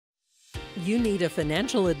You need a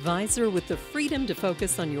financial advisor with the freedom to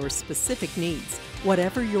focus on your specific needs.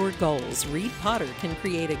 Whatever your goals, Reed Potter can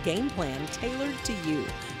create a game plan tailored to you.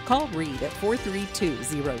 Call Reed at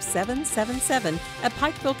 432-0777 at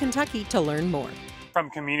Pikeville, Kentucky to learn more. From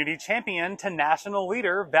community champion to national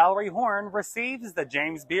leader, Valeria Horn receives the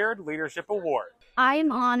James Beard Leadership Award. I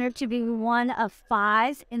am honored to be one of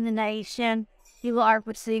 5 in the nation who are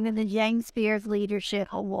receiving the James Beard Leadership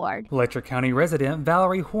Award. Letcher County resident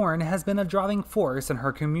Valeria Horn has been a driving force in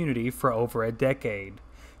her community for over a decade,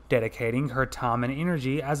 dedicating her time and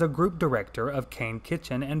energy as a group director of Kane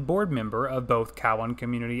Kitchen and board member of both Cowan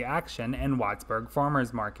Community Action and Whitesburg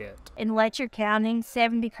Farmers Market. In Letcher County,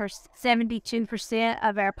 72%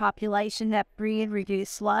 of our population have free and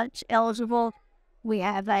reduced lunch eligible. We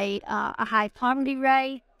have a high poverty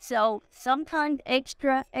rate, so sometimes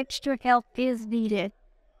extra help is needed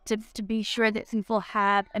to be sure that people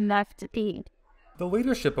have enough to eat. The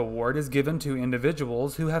Leadership Award is given to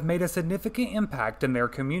individuals who have made a significant impact in their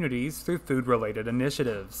communities through food-related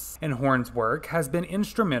initiatives. And Horn's work has been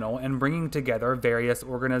instrumental in bringing together various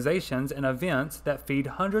organizations and events that feed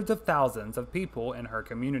hundreds of thousands of people in her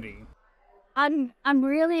community. I'm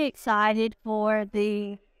really excited for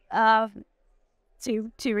the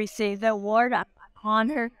to receive the award. I'm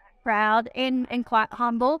honored, proud, and quite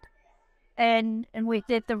humbled. And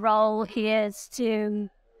with it, the role is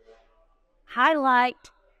to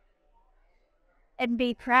highlight and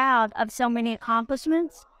be proud of so many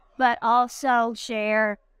accomplishments, but also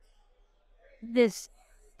share this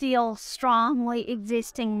still strongly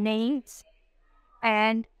existing needs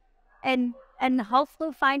and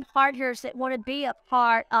hopefully find partners that want to be a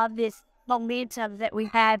part of this momentum that we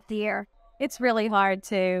have here. It's really hard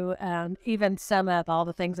to even sum up all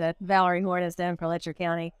the things that Valeria Horn has done for Letcher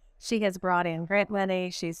County. She has brought in grant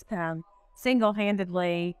money. She's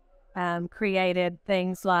single-handedly created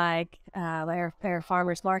things like our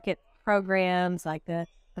farmers market programs, like the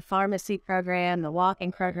pharmacy program, the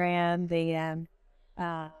walking program, the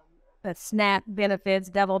SNAP benefits,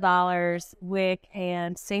 double dollars, WIC,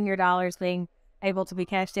 and senior dollars being able to be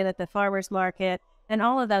cashed in at the farmers market. And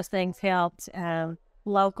all of those things helped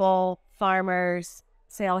local farmers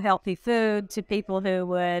sell healthy food to people who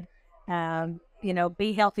would,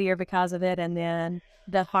 be healthier because of it. And then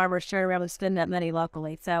the farmers turn around and spend that money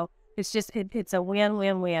locally. So it's just, it's a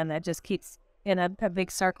win-win-win that just keeps in a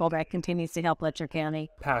big circle that continues to help Letcher County.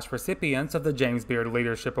 Past recipients of the James Beard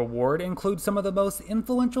Leadership Award include some of the most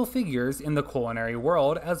influential figures in the culinary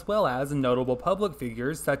world, as well as notable public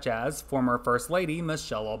figures such as former First Lady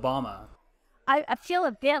Michelle Obama. I feel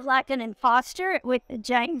a bit like an imposter with the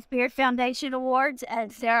James Beard Foundation Awards,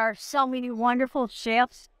 as there are so many wonderful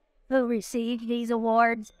chefs who receive these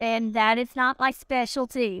awards, and that is not my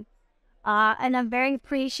specialty. And I'm very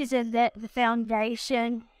appreciative that the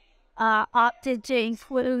foundation opted to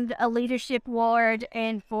include a leadership award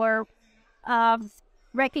and for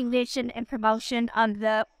recognition and promotion of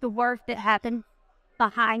the work that happened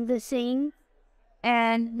behind the scenes.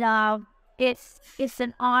 And it's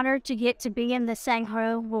an honor to get to be in the same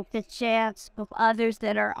room with the chefs, with others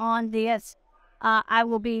that are on this. I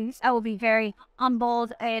will be very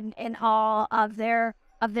humbled and in awe of their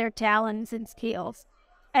talents and skills,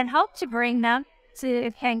 and hope to bring them to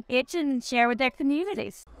Kane Kitchen and share with their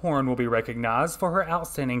communities. Horn will be recognized for her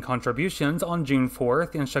outstanding contributions on June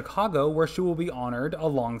 4th in Chicago, where she will be honored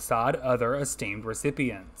alongside other esteemed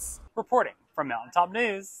recipients. Reporting from Mountaintop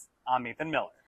News, I'm Ethan Miller.